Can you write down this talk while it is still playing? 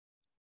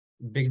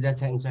big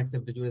data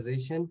interactive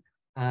visualization.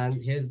 And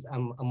here's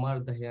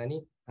Ammar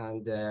Aldhahyani,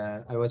 and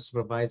I was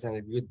supervised and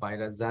reviewed by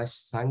Raazesh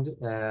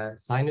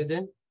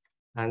Sainudiin,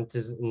 and it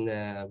is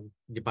in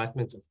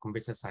Department of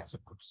Computer Science,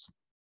 of course.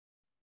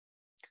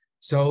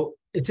 So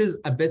it is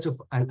a bit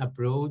of a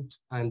broad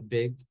and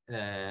big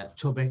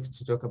topic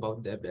to talk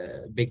about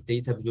the big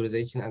data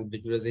visualization and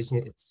visualization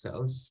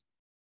itself,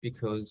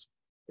 because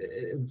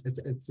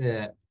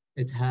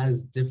it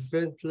has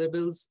different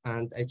levels,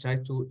 and I try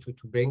to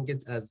bring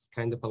it as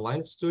kind of a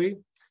line of story.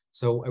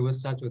 So I will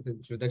start with the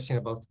introduction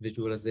about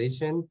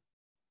visualization,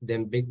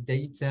 then big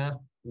data,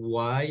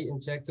 why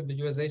interactive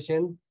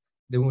visualization,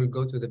 then we'll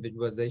go to the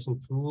visualization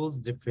tools,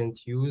 different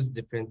use,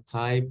 different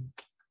type,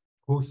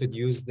 who should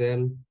use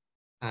them,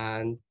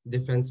 and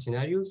different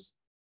scenarios.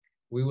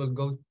 We will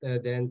go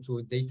then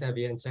to data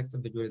via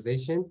interactive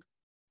visualization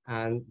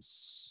and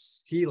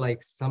see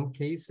like some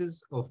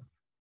cases of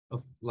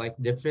like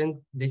different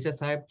data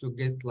type to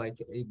get like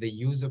the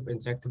use of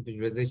interactive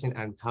visualization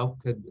and how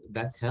could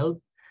that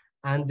help.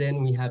 And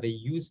then we have a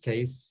use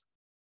case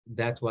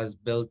that was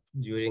built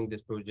during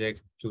this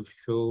project to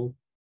show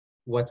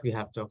what we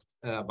have talked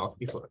about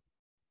before.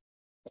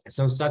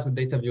 So start with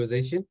data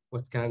visualization.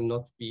 What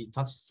cannot be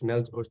touched,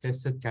 smelled, or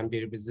tested can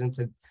be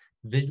represented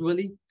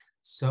visually.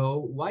 So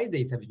why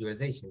data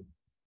visualization?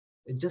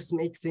 It just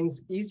makes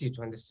things easy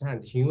to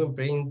understand. Human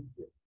brain,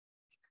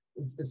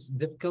 it's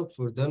difficult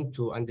for them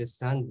to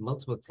understand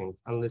multiple things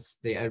unless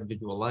they are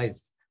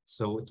visualized.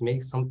 So it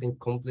makes something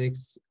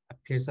complex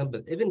appear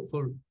simple, even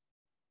for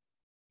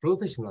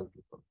professional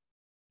people.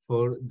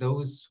 For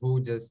those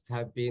who just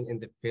have been in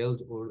the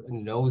field or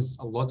knows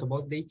a lot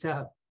about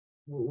data,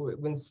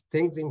 when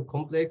things in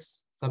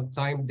complex,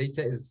 sometimes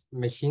data is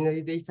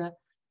machinery data.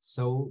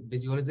 So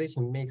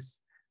visualization makes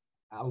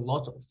a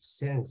lot of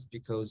sense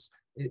because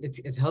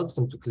it helps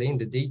them to clean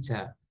the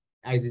data,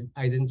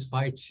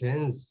 identify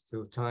trends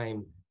through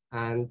time,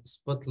 and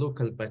spot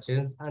local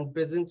patterns and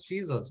present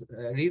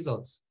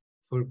results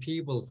for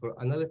people, for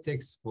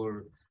analytics,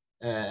 for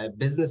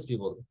business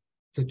people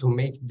to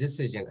make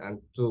decision and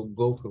to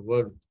go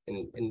forward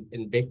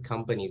in big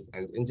companies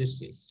and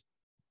industries.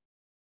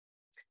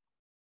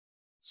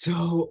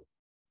 So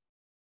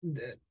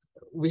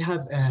we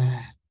have,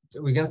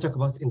 we're gonna talk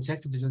about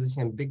interactive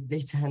visualization and big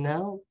data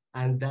now,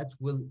 and that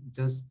will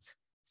just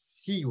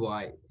see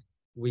why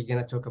we're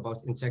gonna talk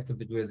about interactive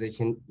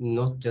visualization,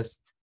 not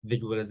just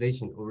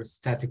visualization or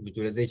static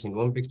visualization.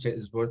 One picture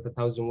is worth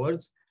 1,000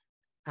 words,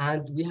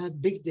 and we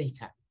have big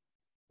data.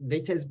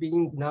 Data is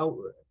being now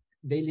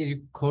daily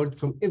record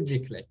from every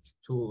click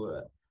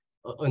to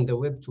on the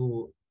web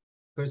to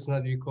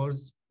personal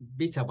records.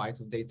 Petabytes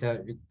of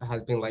data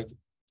has been like,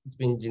 it's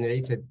been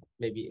generated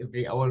maybe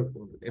every hour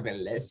or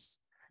even less.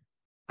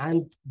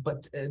 And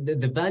but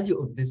the value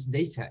of this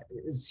data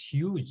is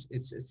huge.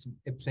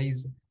 It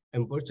plays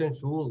important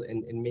role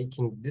in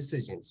making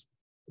decisions,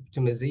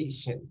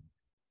 optimization,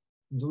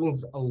 doing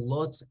a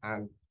lot,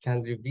 and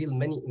can reveal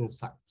many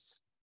insights.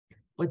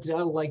 But there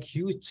are like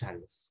huge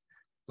challenges.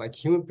 Like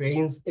human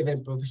brains,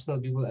 even professional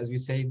people, as we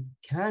say,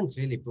 can't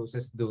really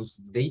process those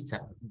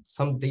data.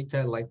 Some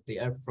data, like they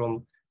are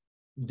from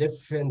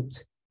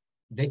different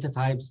data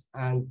types,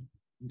 and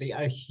they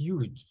are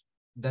huge.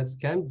 That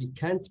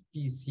can't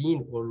be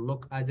seen or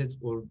look at it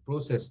or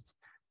processed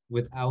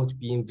without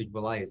being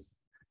visualized.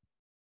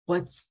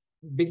 But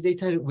big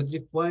data would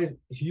require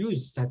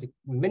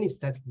many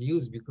static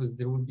views, because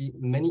there would be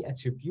many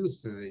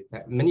attributes to the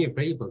data, many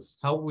variables.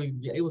 How will we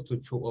be able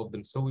to show all of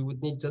them? So we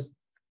would need just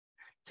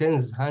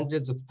tens,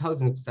 hundreds of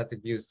thousands of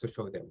static views to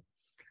show them.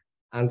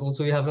 And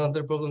also we have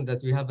another problem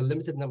that we have a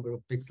limited number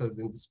of pixels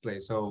in display.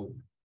 So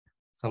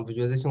some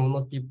visualization will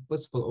not be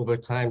possible over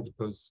time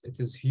because it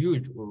is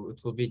huge, or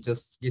it will be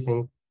just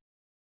getting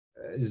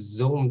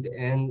zoomed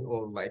in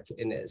or like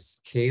in a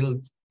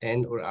scaled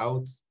in or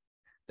out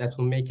that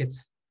will make it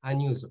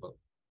unusable.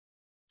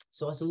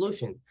 So a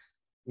solution,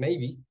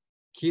 maybe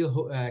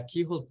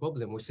keyhole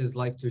problem, which is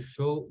like to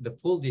show the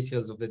full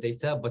details of the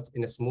data, but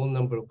in a small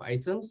number of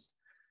items.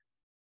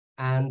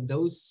 And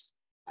those,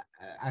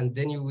 and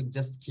then you would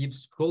just keep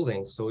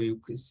scrolling. So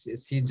you could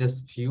see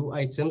just few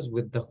items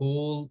with the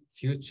whole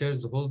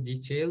features, the whole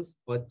details,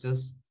 but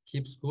just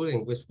keep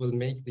scrolling, which will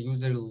make the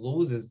user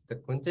loses the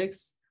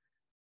context.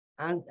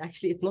 And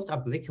actually it's not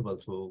applicable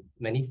to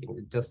many things.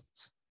 It's just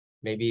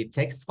maybe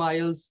text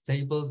files,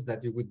 tables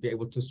that you would be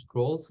able to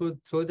scroll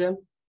through them.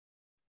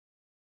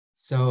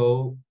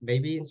 So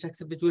maybe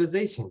interactive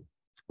visualization,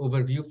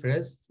 overview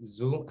first,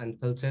 zoom and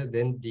filter,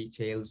 then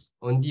details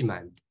on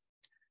demand.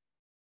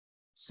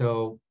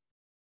 So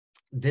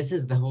this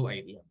is the whole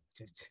idea.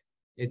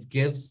 It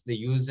gives the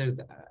user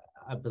the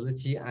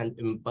ability and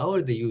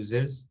empower the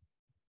users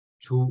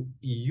to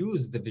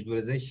use the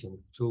visualization,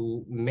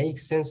 to make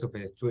sense of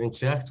it, to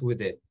interact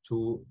with it,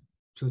 to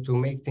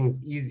make things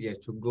easier,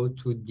 to go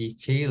to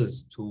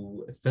details,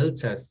 to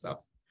filter stuff.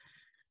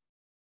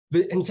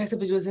 But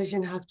interactive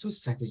visualization have two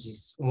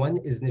strategies. One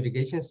is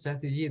navigation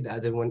strategy, the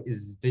other one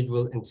is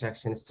visual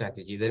interaction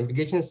strategy. The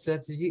navigation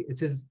strategy,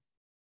 it is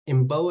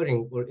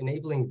empowering or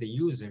enabling the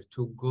user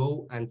to go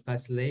and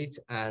facilitate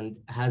and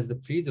has the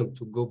freedom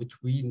to go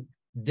between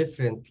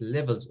different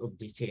levels of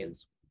details.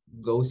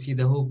 Go see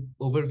the whole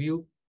overview,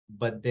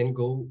 but then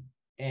go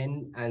in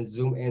and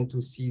zoom in to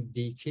see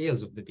details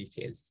of the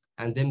details,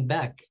 and then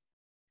back.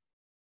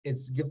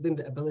 It's give them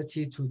the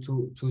ability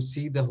to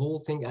see the whole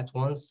thing at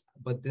once,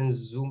 but then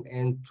zoom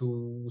in to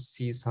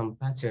see some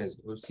patterns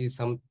or see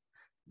some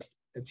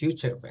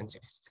future of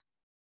interest.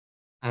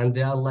 And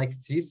there are like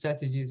three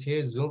strategies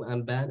here: zoom,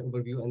 unban,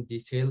 overview, and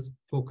detailed,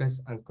 focus,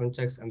 and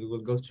context, and we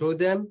will go through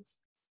them.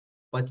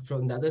 But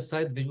from the other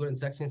side, visual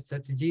interaction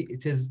strategy,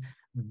 it is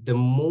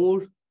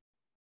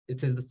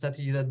the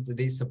strategy that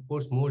they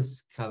support more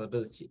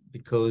scalability,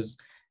 because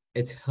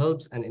it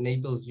helps and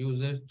enables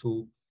user to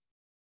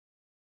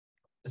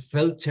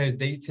filter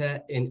data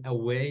in a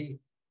way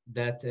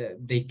that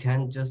they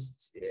can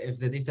just, if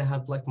the data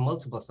have like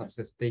multiple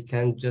subsets, they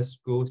can just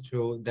go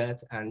through that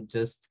and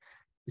just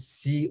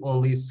see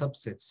only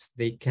subsets.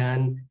 They can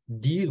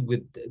deal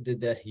with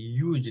the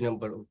huge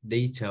number of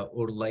data,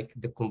 or like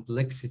the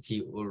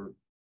complexity, or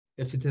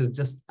if it is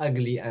just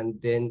ugly, and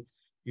then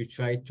you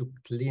try to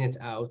clean it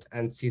out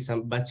and see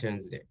some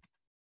patterns there.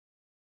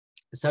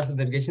 Start with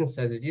navigation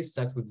strategies,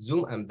 start with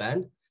zoom and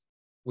band.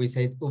 We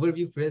said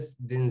overview first,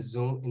 then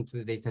zoom into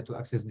the data to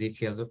access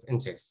details of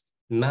interest.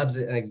 Maps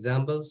and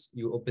examples,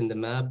 you open the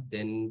map,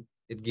 then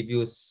it gives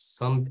you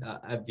some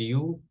a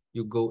view,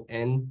 you go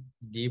in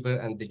deeper,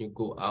 and then you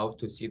go out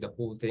to see the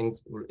whole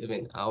things, or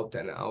even out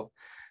and out,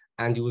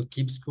 and you will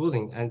keep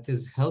scrolling. And it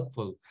is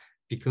helpful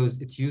because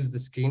it uses the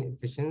screen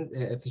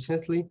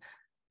efficiently.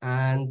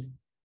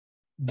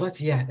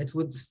 But yeah, it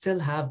would still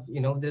have,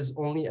 there's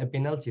only a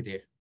penalty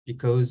there,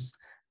 because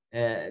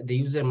the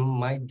user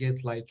might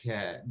get like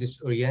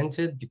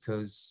disoriented,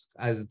 because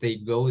as they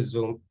go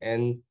zoom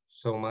in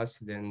so much,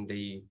 then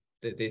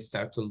they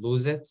start to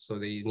lose it, so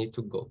they need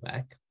to go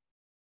back.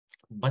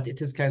 But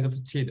it is kind of a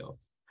trade-off.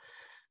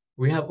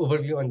 We have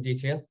overview and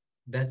detail.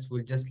 That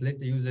will just let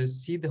the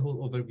users see the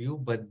whole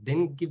overview, but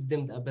then give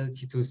them the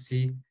ability to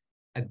see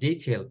a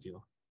detailed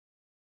view,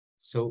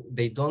 so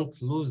they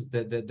don't lose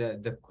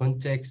the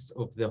context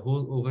of the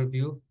whole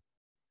overview.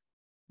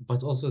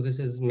 But also this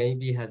is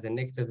maybe has a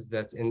negatives,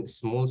 that in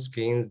small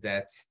screens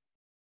that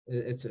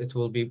it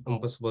will be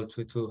impossible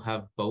to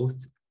have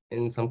both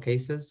in some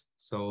cases.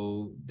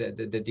 So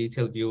the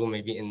detailed view,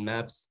 maybe in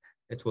maps,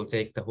 it will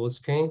take the whole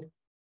screen.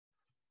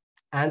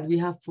 And we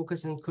have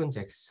focus and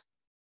context.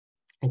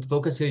 It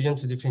focus region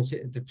to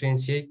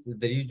differentiate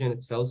the region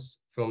itself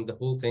from the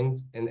whole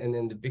things. And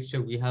in the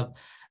picture, we have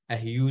a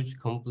huge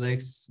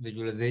complex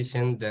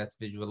visualization that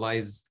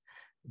visualize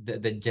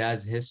the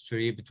jazz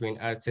history between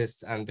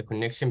artists and the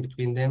connection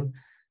between them.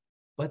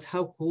 But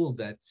how cool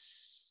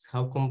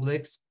how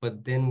complex,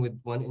 but then with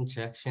one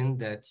interaction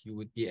that you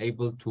would be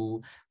able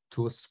to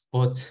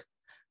spot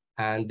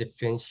and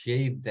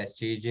differentiate that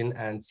region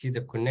and see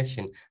the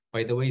connection.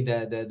 By the way, the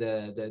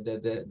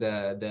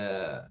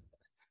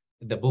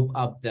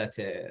pop-up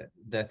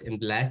that in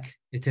black,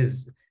 it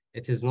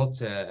is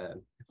not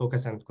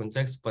focus and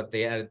context, but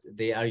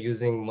they are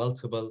using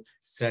multiple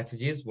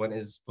strategies. One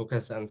is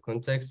focus and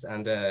context,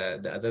 and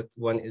the other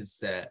one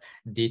is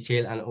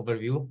detail and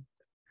overview.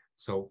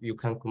 So you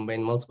can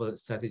combine multiple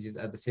strategies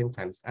at the same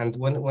time. And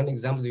one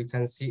example you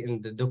can see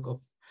in the dock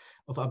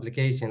of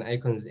application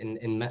icons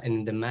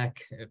in the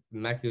Mac. If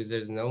Mac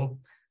users know,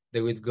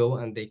 they would go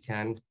and they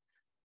can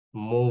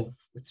move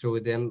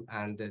through them,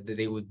 and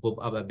they would pop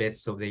up a bit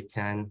so they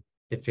can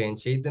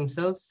differentiate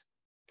themselves.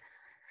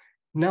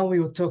 Now we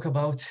will talk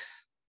about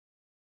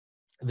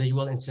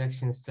visual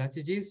interaction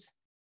strategies.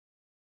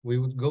 We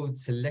would go with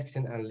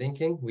selection and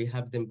linking. We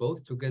have them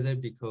both together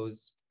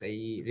because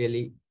they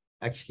really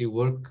actually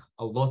work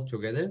a lot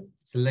together.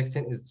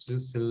 Selecting is to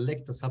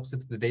select a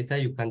subset of the data.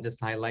 You can just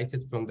highlight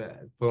it from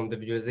the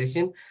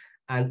visualization.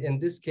 And in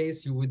this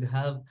case, you would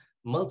have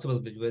multiple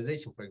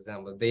visualization. For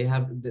example, they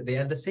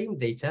are the same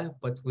data,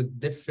 but with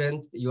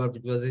you are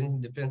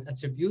visualizing different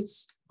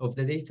attributes of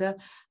the data.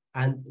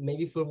 And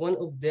maybe for one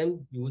of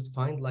them, you would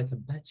find like a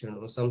pattern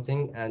or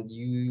something, and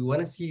you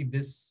want to see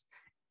this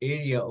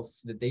area of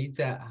the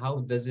data, how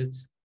does it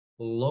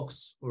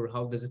looks, or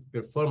how does it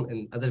perform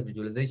in other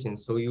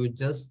visualizations. So you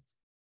just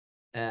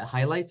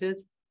highlight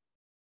it,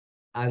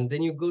 and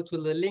then you go to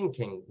the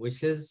linking,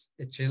 which is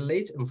it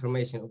relates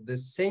information of the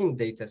same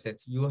data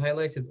set you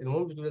highlighted in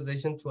one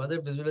visualization to other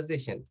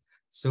visualization.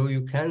 So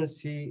you can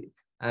see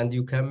and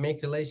you can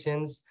make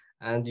relations,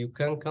 and you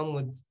can come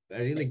with a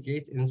really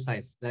great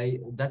insights.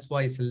 That's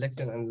why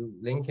selection and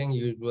linking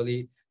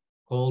usually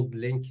called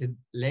linked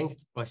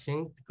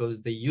brushing,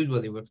 because they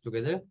usually work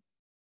together.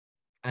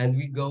 And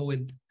we go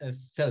with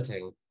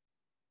filtering.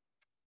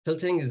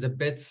 Filtering is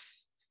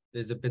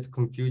there's a bit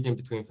confusion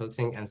between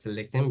filtering and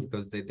selecting,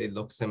 because they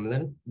look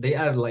similar. They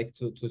are like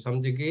to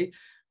some degree,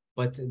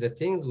 but the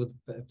things with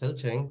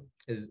filtering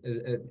is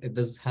it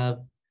does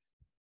have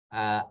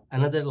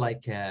another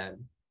like a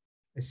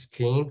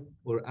screen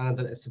or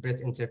another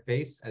separate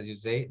interface, as you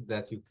say,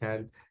 that you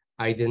can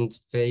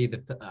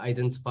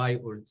identify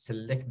or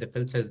select the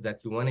filters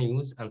that you want to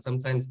use. And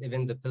sometimes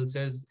even the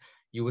filters,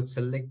 you would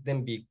select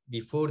them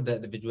before the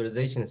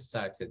visualization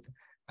started.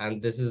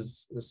 And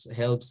this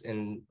helps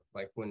in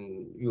like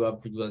when you are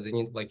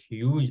visualizing like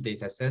huge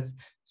data sets.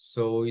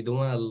 So you don't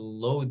want to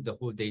load the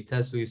whole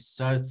data. So you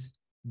start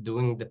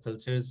doing the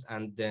filters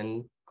and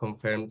then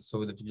confirm.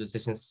 So the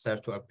visualizations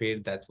start to appear.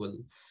 That will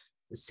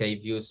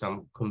save you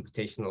some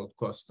computational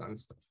cost and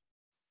stuff.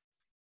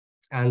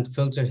 And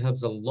filter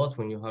helps a lot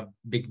when you have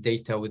big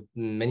data with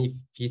many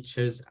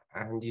features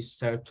and you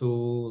start to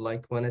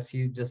like want to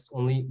see just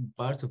only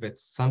part of it.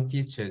 Some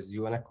features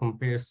you want to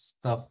compare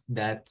stuff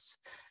that's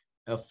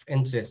of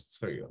interest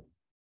for you.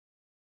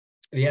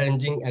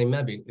 Rearranging and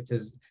mapping, it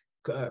is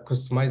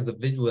customize the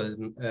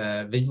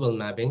visual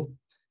mapping,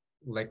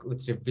 like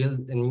it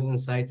revealed a new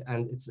insight.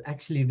 And it's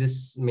actually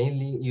this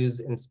mainly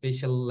used in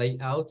spatial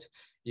layout.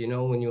 You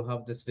know, when you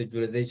have this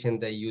visualization,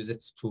 they use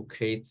it to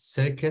create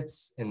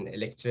circuits in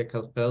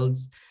electrical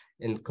fields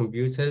in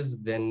computers.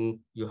 Then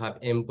you have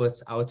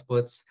inputs,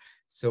 outputs.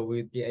 So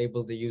we'd be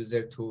able the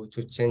user to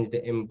change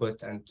the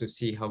input and to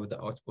see how the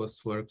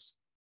outputs works,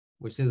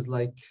 which is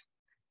like,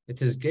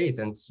 it is great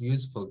and it's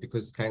useful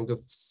because kind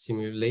of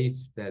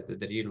simulates the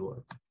real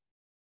world.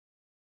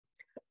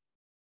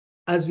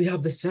 As we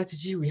have the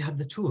strategy, we have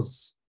the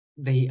tools.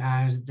 They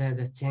are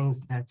the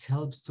things that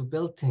helps to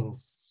build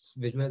things.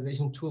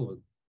 Visualization tool.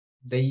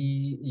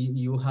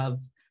 You have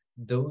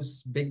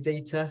those big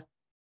data,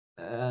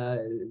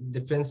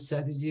 different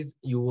strategies.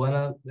 You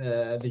wanna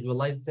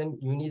visualize them.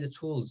 You need the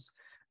tools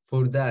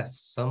for that.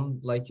 Some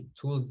like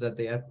tools that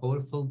they are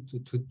powerful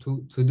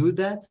to do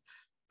that,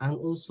 and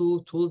also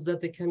tools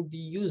that they can be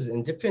used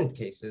in different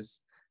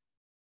cases.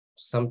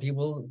 Some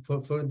people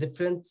for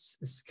different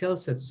skill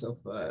sets of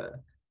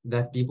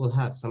that people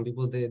have. Some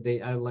people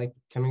they are like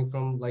coming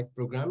from like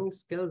programming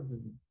skills,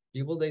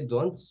 people they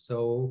don't.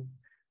 So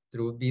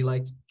there would be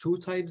like two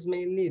types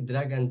mainly: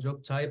 drag and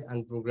drop type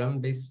and program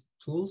based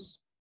tools.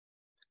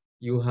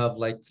 You have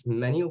like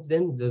many of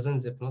them,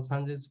 dozens if not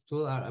hundreds of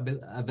tools are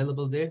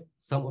available there.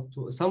 Some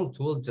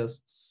tools,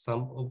 just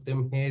some of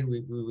them here,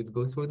 we would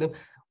go through them.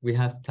 We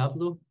have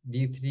Tableau,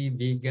 D3,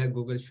 Vega,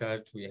 Google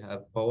Chart. We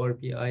have Power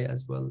BI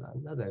as well,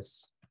 and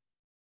others.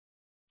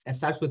 It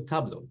starts with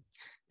Tableau.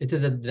 It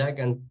is a drag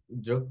and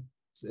drop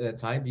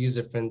type,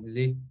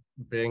 user-friendly,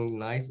 bring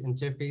nice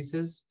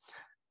interfaces,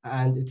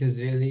 and it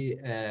is really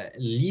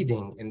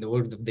leading in the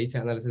world of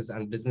data analysis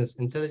and business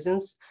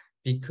intelligence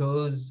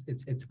because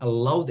it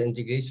allowed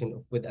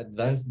integration with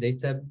advanced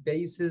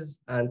databases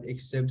and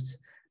accepts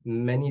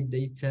many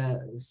data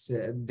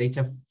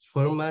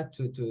format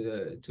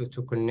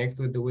to connect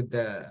with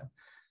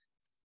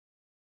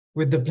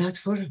the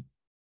platform.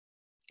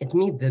 It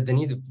meets the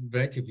need of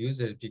variety of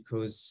users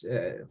because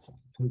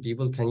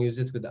people can use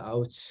it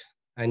without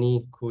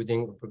any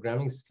coding or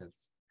programming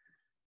skills.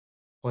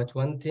 But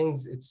one thing,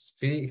 it's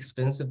very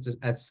expensive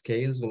at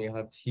scales when you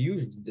have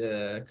huge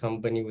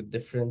company with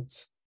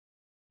different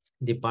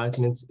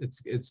departments.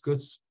 It's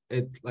good.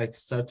 It like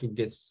start to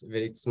get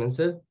very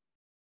expensive,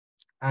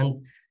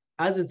 and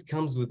as it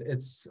comes with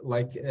its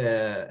like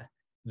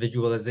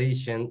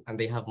visualization, and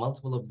they have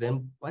multiple of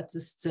them, but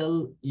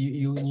still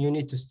you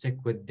need to stick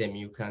with them.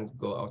 You can't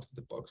go out of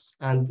the box.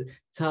 And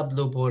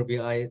Tableau, Power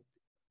BI,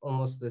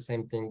 almost the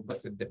same thing,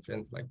 but with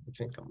different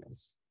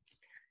companies.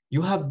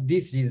 You have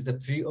these the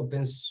free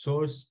open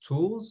source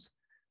tools.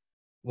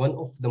 One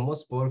of the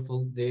most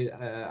powerful there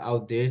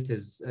out there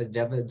is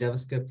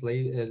JavaScript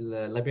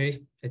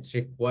library. It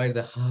requires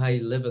a high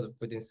level of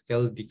coding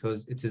skill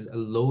because it is a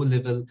low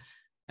level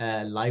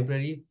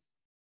library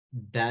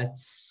that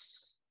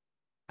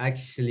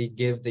actually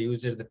give the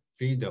user the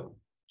freedom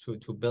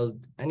to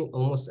build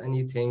almost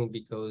anything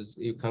because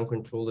you can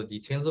control the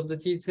details of the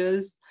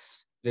details.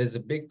 There's a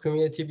big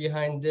community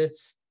behind it,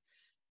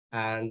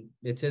 and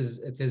it is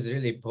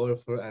really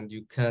powerful, and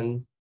you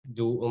can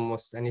do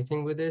almost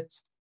anything with it.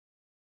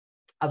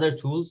 Other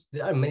tools,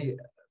 there are many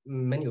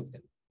of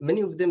them.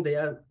 Many of them they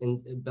are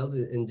built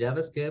in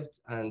JavaScript,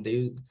 and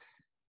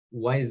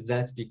why is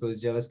that?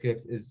 Because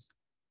JavaScript is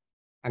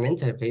an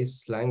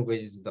interface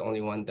language, is the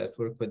only one that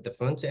work with the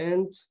front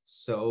end.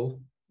 So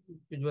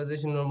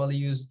visualization normally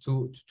used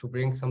to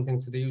bring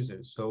something to the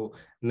user. So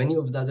many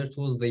of the other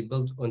tools they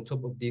build on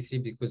top of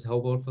D3 because how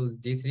powerful is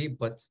D3,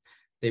 but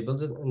they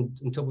build it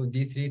on top of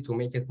D3 to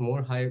make it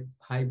more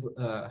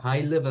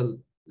high level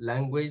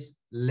language,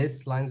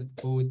 less lines of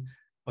code,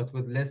 but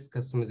with less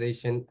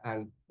customization,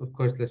 and of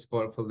course less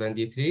powerful than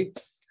D3.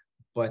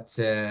 But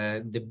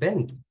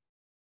depend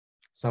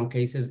some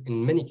cases,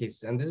 in many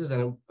cases, and this is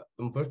an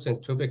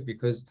important topic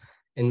because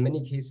in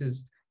many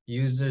cases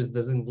users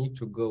doesn't need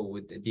to go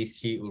with the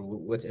D3 or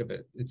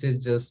whatever. It is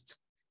just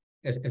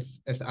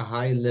if a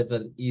high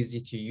level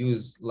easy to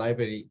use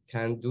library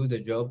can do the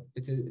job,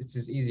 it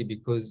is easy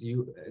because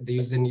the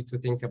user need to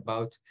think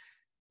about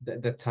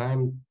the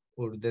time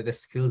or the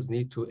skills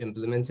need to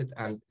implement it,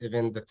 and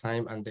even the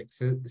time and the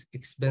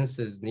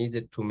expenses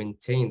needed to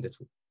maintain the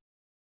tool.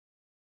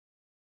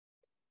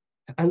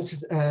 And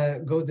just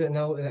go there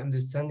now.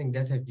 Understanding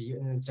data view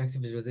and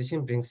interactive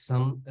visualization brings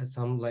some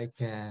like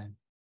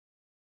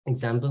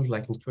examples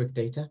like network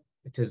data.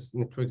 It is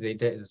network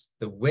data is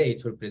the way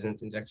to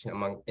represent interaction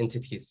among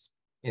entities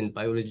in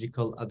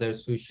biological, other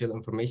social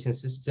information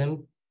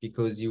system,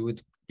 because you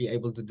would be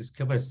able to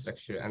discover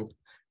structure and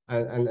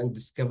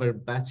discover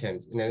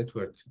patterns in a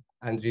network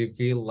and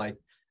reveal like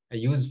a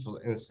useful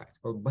insight.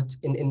 But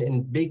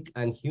in big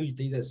and huge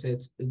data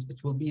sets,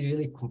 it will be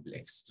really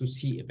complex to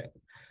see even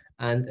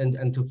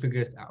and to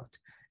figure it out.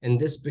 In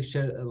this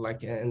picture,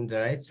 like in the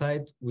right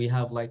side, we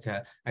have like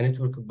a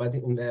network of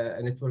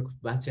a network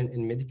of pattern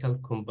in medical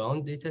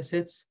compound data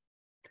sets.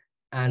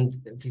 And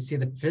if you see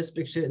the first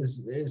picture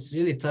is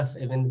really tough,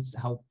 even it's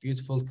how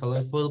beautiful,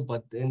 colorful,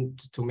 but then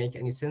to make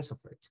any sense of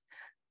it.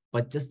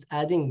 But just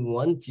adding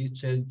one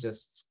feature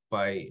just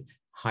by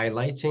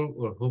highlighting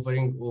or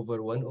hovering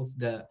over one of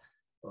the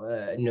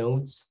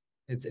nodes,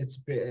 it's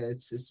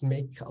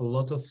make a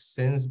lot of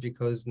sense,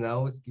 because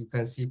now you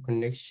can see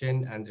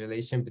connection and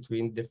relation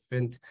between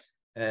different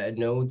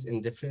nodes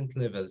in different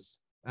levels.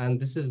 And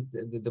this is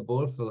the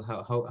powerful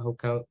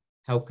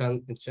how can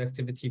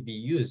interactivity be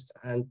used,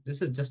 and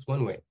this is just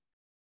one way.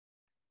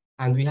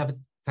 And we have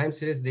time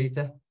series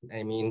data.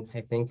 I mean,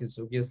 I think it's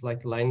obvious,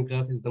 like line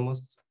graph is the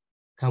most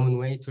common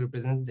way to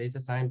represent data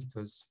time,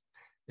 because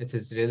it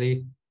is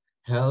really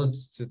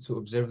helps to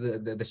observe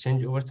the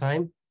change over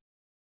time.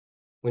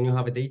 When you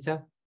have a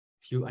data,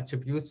 few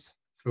attributes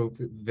through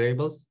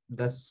variables,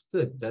 that's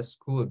good, that's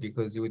cool,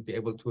 because you would be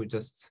able to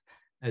just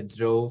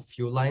draw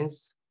few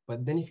lines.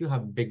 But then if you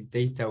have big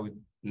data with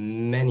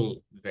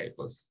many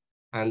variables,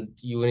 and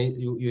you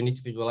need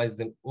to visualize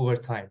them over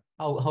time,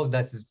 how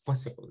that is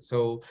possible.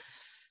 So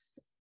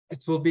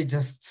it will be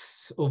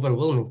just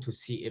overwhelming to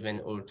see even,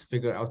 or to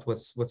figure out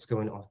what's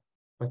going on.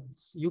 But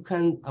you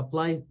can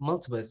apply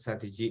multiple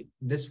strategy.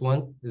 This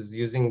one is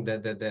using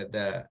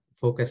the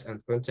focus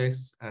and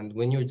context, and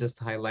when you just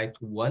highlight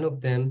one of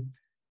them,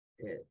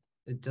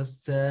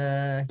 just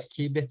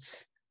keep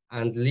it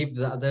and leave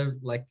the other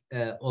like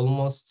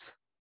almost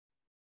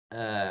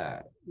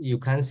you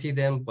can see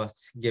them, but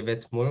give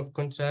it more of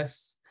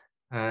contrast,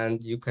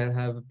 and you can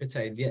have a better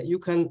idea. You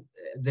can,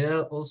 there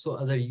are also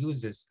other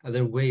uses,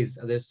 other ways,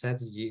 other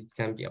strategy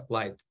can be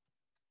applied.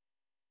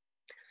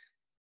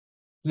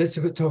 Let's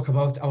talk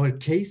about our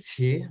case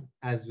here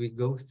as we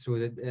go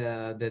through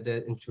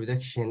the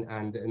introduction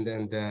and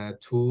then the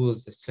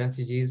tools, the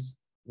strategies.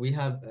 We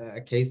have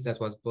a case that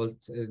was built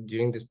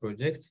during this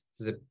project.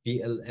 It's a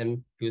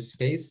BLM use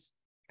case.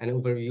 An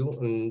overview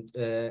on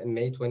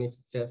May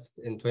 25th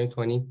in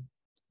 2020.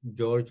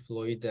 George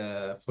Floyd,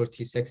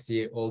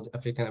 46-year-old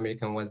African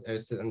American, was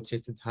arrested and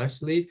treated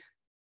harshly.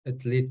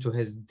 It led to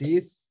his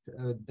death.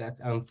 That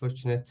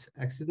unfortunate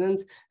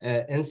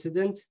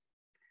incident.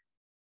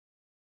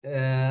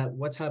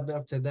 What happened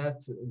after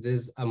that?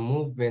 There's a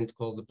movement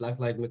called the Black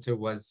Lives Matter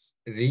was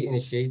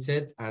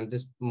reinitiated, and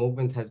this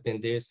movement has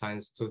been there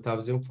since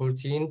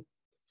 2014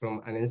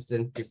 from an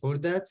incident before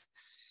that.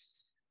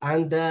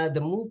 And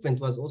the movement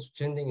was also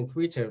trending in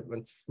Twitter.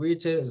 And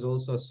Twitter is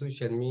also a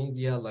social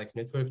media like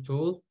network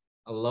tool,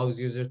 allows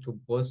users to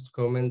post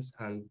comments,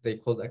 and they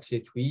called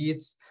actually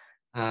tweets,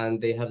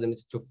 and they have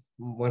limited to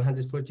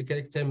 140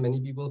 characters.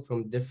 Many people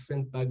from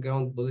different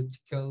background,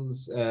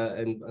 politicals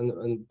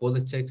and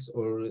politics,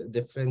 or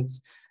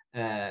different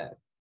uh,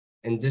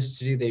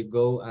 industry, they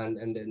go and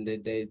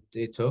then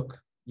they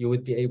talk. You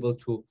would be able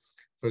to,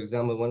 for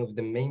example, one of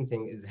the main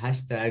thing is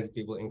hashtags.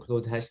 People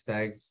include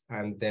hashtags,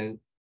 and then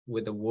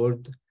with a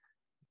word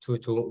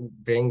to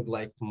bring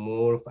like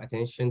more of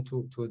attention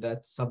to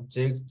that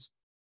subject.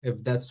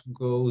 If that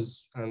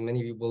goes, and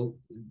many people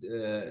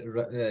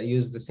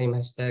use the same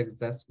hashtags,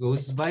 that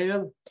goes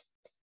viral.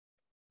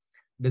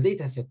 The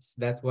data sets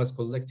that was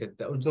collected,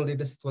 the original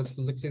data set was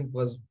collected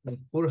was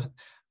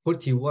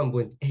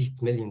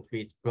 41.8 million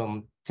tweets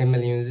from 10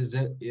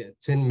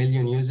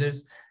 million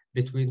users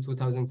between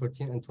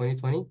 2014 and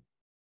 2020.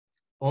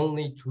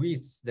 Only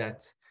tweets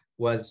that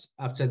was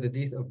after the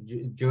death of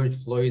George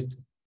Floyd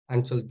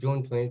until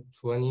June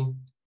 2020,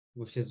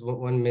 which is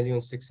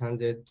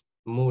 1,600,000,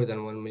 more than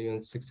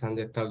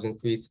 1,600,000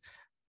 tweets.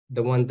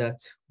 The one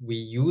that we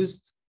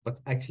used, but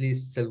actually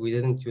still we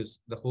didn't use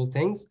the whole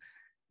things.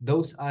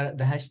 Those are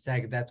the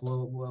hashtag that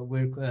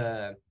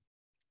were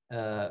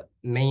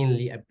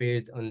mainly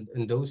appeared on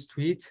those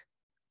tweets.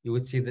 You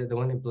would see that the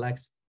one in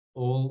blacks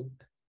all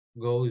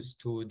goes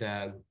to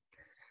the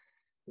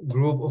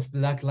group of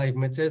Black Lives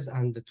Matters,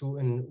 and the two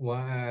in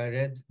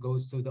red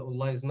goes to the All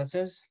Lives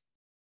Matters.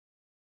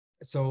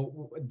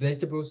 So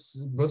data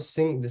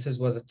processing, this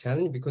was a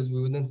challenge, because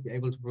we wouldn't be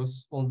able to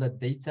process all that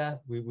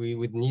data. We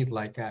would need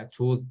like a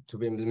tool to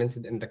be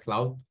implemented in the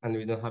cloud, and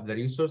we don't have the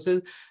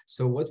resources.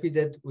 So what we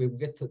did, we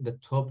get the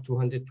top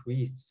 200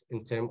 tweets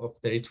in terms of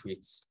the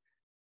retweets.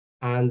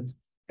 And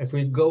if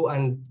we go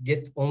and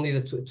get only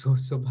the two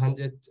sub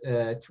 100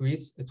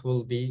 tweets, it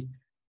will be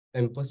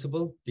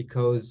impossible,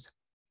 because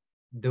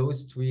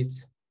those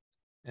tweets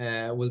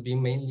will be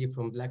mainly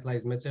from Black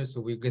Lives Matter.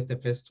 So we get the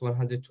first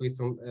 100 tweets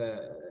from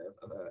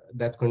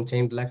that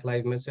contain Black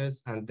Lives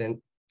Matters, and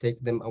then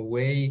take them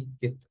away,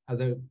 get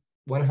other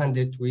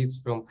 100 tweets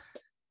from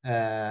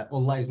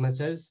All Lives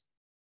Matters,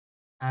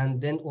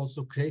 and then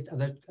also create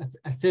a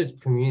third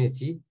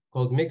community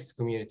called mixed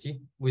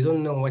community. We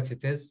don't know what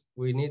it is.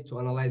 We need to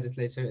analyze it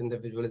later in the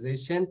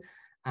visualization.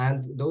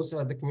 And those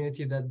are the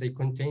community that they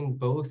contain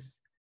both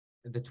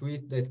the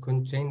tweet that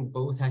contain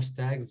both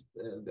hashtags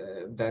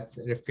that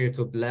refer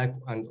to Black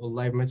and All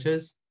Lives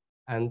Matters,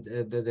 and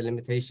the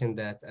limitation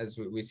that, as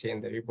we say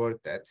in the report,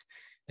 that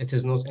it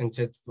is not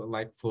intended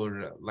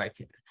for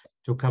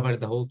to cover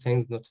the whole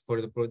thing, not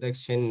for the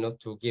production, not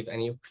to give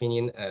any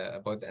opinion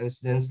about the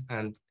incidents,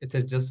 and it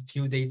is just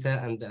few data,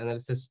 and the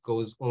analysis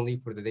goes only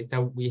for the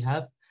data we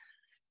have.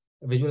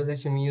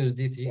 Visualization, we use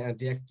D3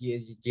 and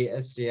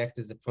React.js. React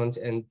is a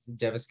front-end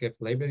JavaScript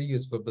library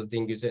used for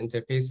building user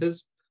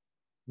interfaces.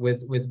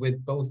 With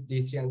both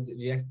D3 and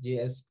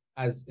React.js,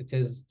 as it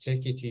is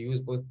tricky to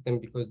use both of them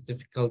because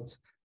difficult,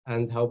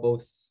 and how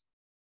both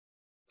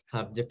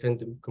have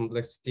different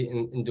complexity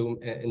in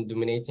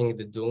dominating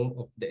the DOM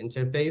of the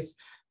interface.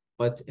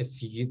 But if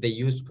they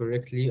use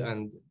correctly,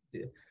 and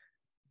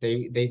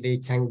they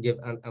can give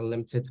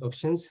unlimited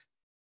options.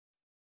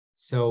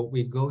 So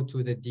we go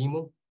to the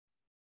demo.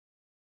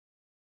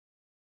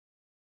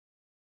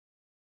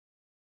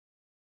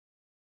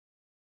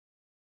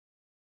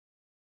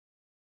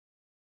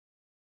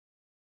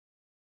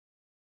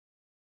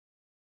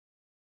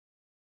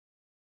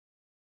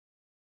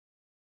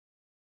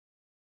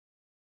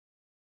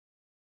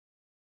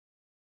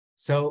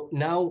 So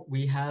now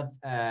we have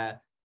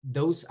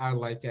those are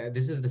like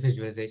this is the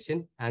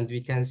visualization, and we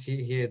can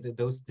see here the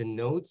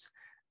nodes,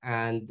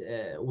 and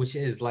which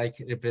is like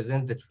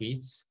represent the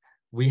tweets.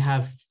 We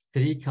have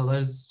three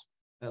colors,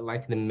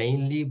 like the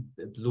mainly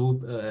blue,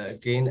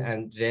 green,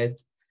 and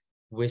red,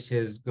 which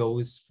is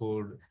goes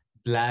for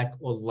Black,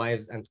 All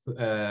Lives, and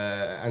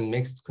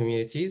mixed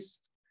communities.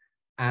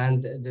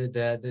 And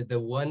the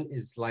one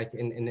is like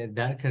in a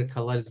darker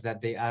colors,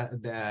 that they are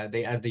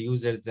the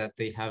users that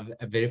they have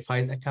a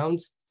verified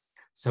accounts.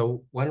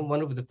 So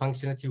one of the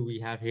functionality we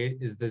have here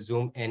is the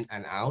zoom in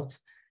and out.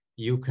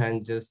 You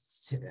can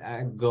just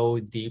go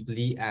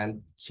deeply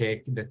and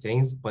check the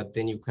things, but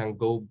then you can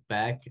go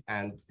back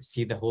and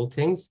see the whole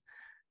things.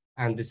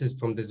 And this is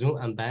from the zoom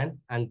and pan.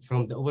 And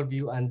from the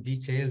overview and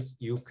details,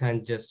 you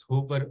can just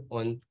hover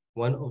on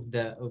one of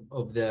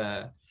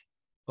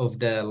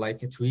the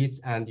like tweets,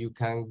 and you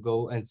can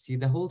go and see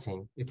the whole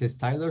thing. It is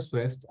Taylor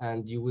Swift,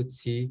 and you would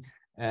see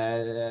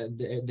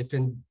the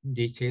different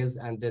details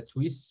and the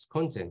tweets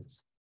content,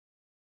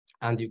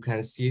 and you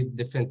can see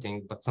different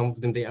things, but some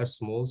of them they are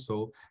small,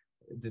 so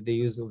the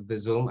use of the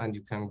zoom, and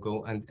you can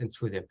go and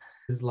show them.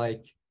 It's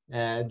like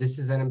this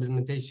is an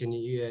implementation.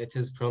 It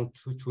is from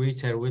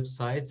Twitter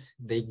website.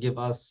 They give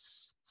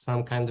us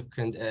some kind of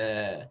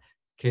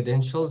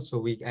credentials,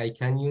 so I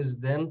can use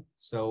them.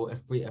 So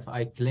if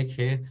I click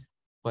here,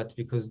 but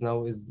because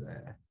now is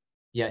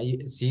yeah,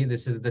 you see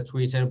this is the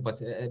Twitter, but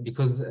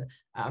because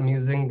I'm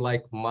using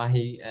like my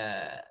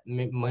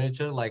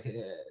monitor, like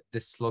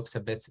this looks a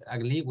bit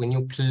ugly. When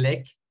you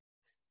click,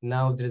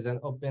 now there's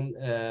an open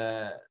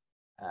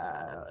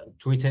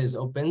Twitter is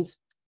opened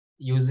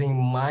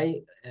using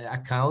my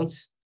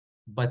account,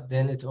 but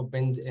then it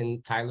opened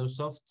in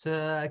Tylersoft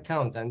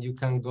account, and you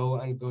can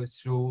go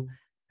through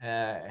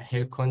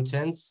her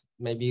contents.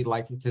 Maybe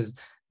like it is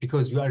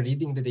because you are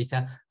reading the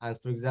data, and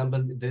for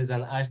example, there's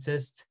an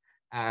artist,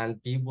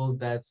 and people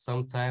that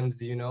sometimes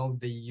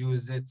they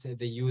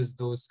use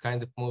those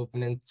kind of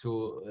movement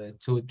to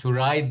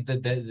ride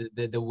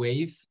the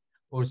wave,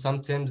 or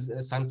sometimes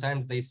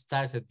they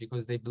started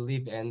because they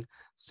believe in.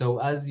 So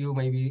as you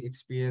maybe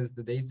experience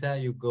the data,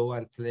 you go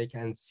and click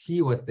and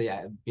see what they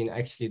have been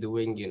actually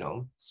doing,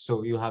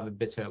 so you have a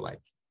better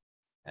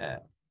uh,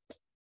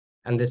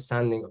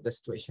 understanding of the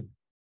situation.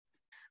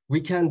 We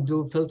can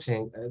do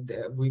filtering.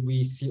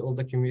 We see all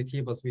the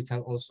community, but we can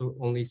also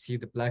only see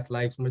the Black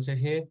Lives Matter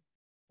here,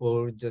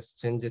 or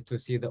just change it to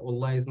see the All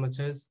Lives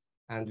Matters,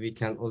 and we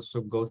can also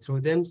go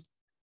through them,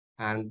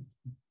 and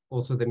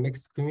also the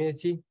mixed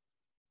community.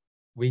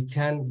 We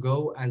can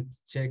go and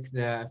check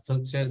the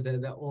filter,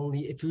 the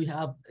only if we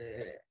have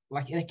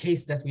like in a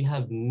case that we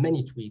have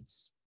many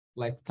tweets,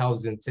 like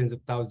thousands, tens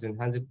of thousands,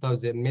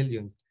 100,000,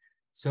 millions.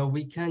 So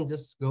we can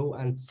just go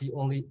and see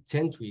only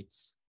 10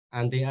 tweets,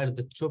 and they are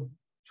the top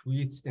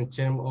tweets in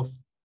terms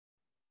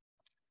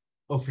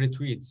of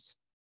retweets.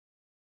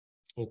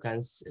 You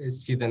can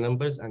see the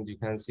numbers, and you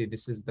can see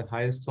this is the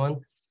highest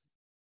one.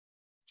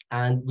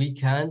 And we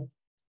can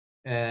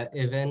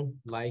even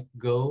like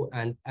go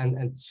and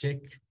check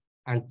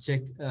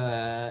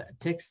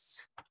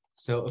texts.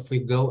 So if we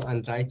go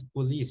and write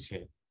police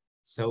here,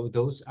 so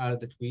those are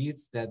the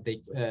tweets that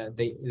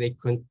they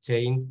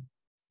contain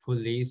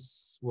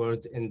police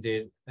word in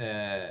their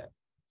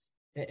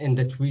in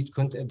the tweet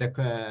content.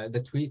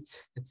 The tweet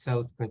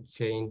itself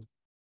contain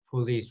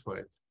police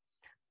word.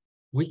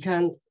 We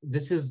can,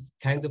 this is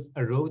kind of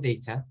a raw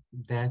data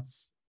that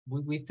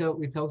we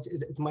thought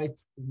it might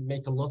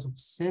make a lot of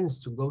sense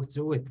to go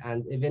through it,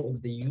 and even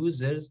if the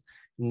users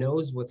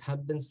knows what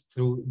happens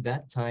through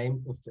that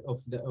time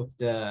of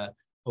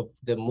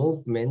the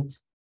movement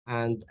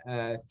and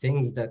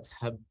things that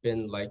have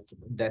been like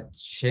that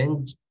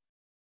change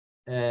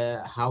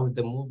how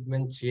the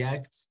movement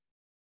reacts.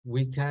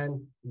 We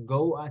can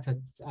go at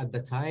the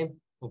time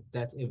of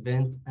that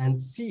event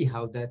and see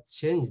how that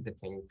changed the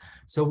thing.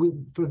 So we,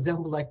 for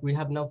example, like we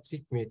have now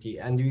three community,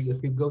 and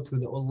if we go to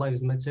the All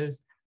Lives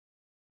Matters,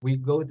 we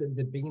go to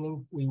the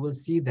beginning, we will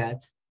see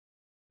that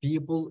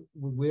people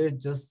were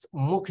just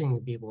mocking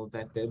people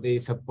that they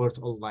support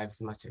All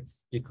Lives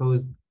Matters,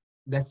 because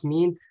that's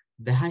mean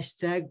the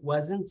hashtag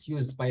wasn't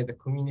used by the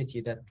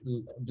community that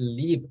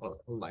believe All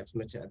Lives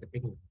Matter at the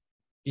beginning.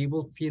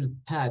 People feel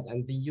bad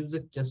and they use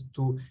it just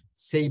to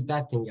say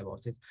bad thing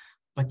about it.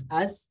 But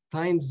as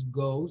times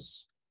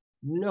goes,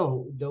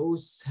 no,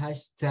 those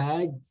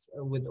hashtags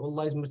with All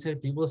Lives Matter,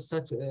 people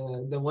start,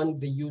 the one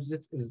they use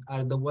it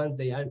are the one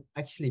they are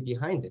actually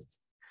behind it.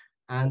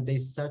 And they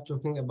start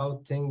talking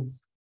about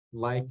things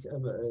like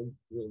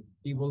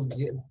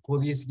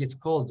police get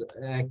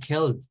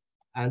killed.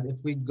 And if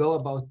we go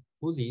about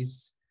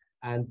police,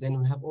 and then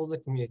we have all the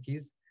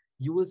communities,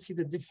 you will see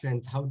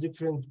how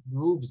different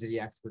groups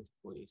react with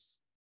police.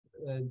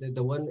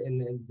 The one in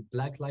the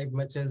Black Lives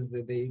Matters,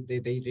 they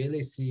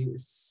really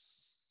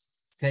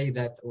say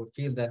that or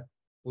feel that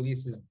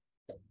police is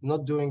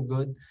not doing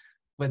good,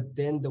 but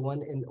then the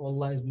one in All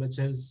Lives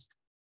Matters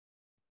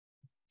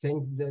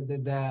think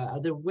the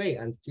other way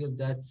and feel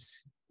that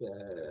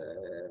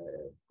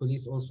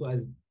police also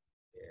as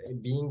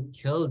being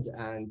killed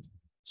and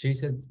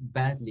treated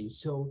badly.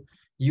 So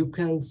you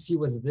can see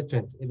what's the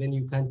difference. Even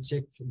you can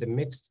check the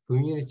mixed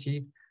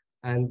community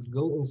and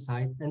go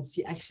inside and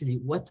see actually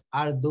what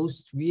are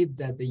those tweets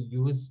that they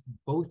use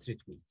both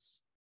retweets.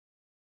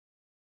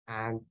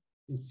 And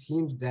it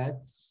seems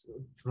that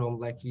from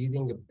like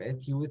reading a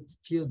bit, you would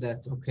feel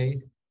that,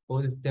 okay,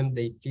 both of them,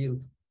 they feel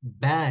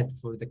bad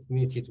for the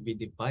community to be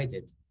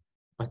divided.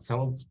 But some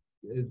of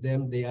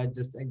them, they are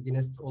just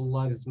against All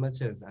Lives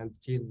Matters and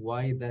feel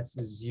why that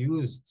is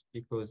used,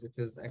 because it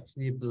is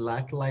actually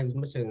Black Lives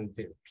Matter in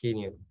their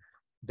opinion,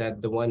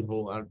 that the one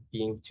who are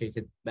being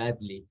treated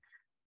badly.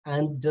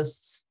 And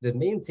just the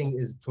main thing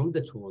is from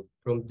the tool,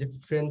 from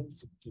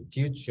different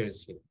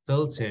features here,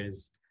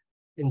 filters,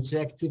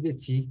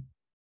 interactivity,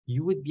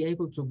 you would be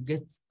able to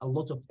get a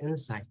lot of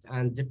insight,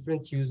 and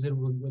different user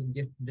will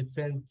get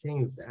different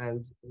things,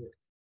 and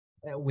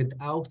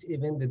without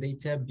even the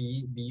data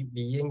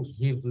being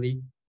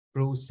heavily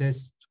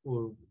processed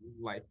or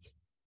like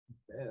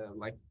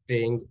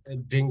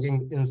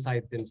bringing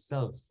insight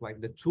themselves.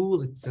 Like the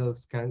tool itself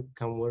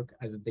can work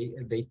as a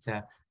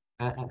data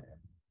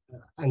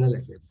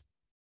analysis.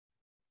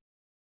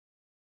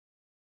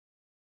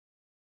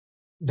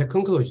 The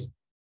conclusion: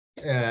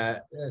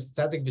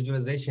 static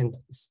visualization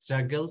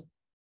struggle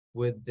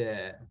with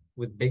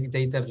big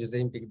data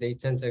visualization, big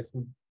data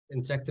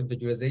interactive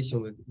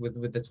visualization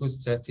with the two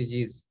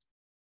strategies,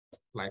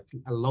 like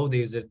allow the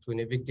user to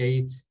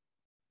navigate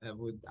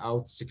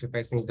without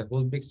sacrificing the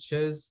whole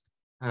pictures,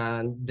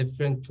 and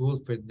different tools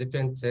for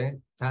different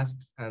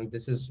tasks. And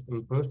this is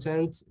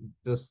important,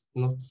 just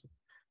not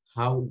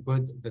how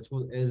good the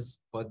tool is,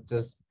 but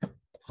just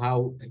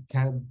how it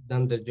can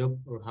done the job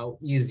or how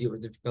easy or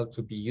difficult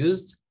to be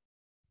used.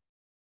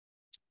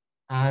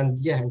 And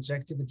yeah,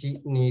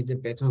 interactivity need a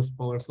better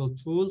powerful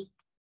tool.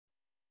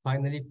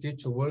 Finally,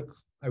 future work,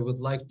 we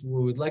would like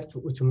to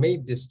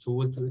automate this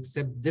tool to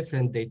accept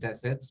different data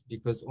sets,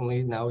 because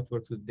only now it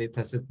works with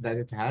data set that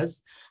it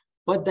has,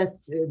 but that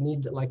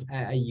needs like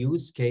a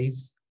use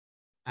case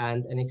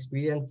and an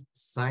experienced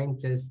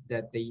scientist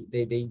that they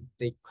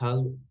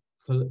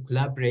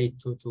collaborate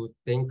to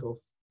think of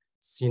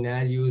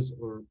scenarios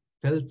or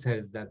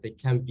filters that they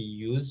can be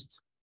used,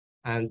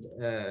 and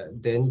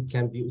then it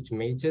can be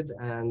automated,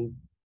 and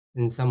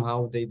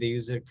somehow the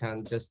user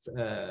can just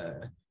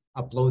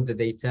upload the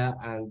data,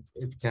 and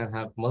it can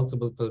have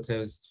multiple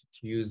filters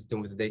to use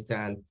them with the data,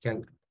 and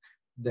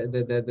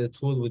the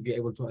tool would be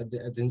able to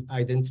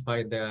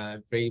identify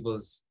the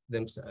variables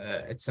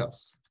itself.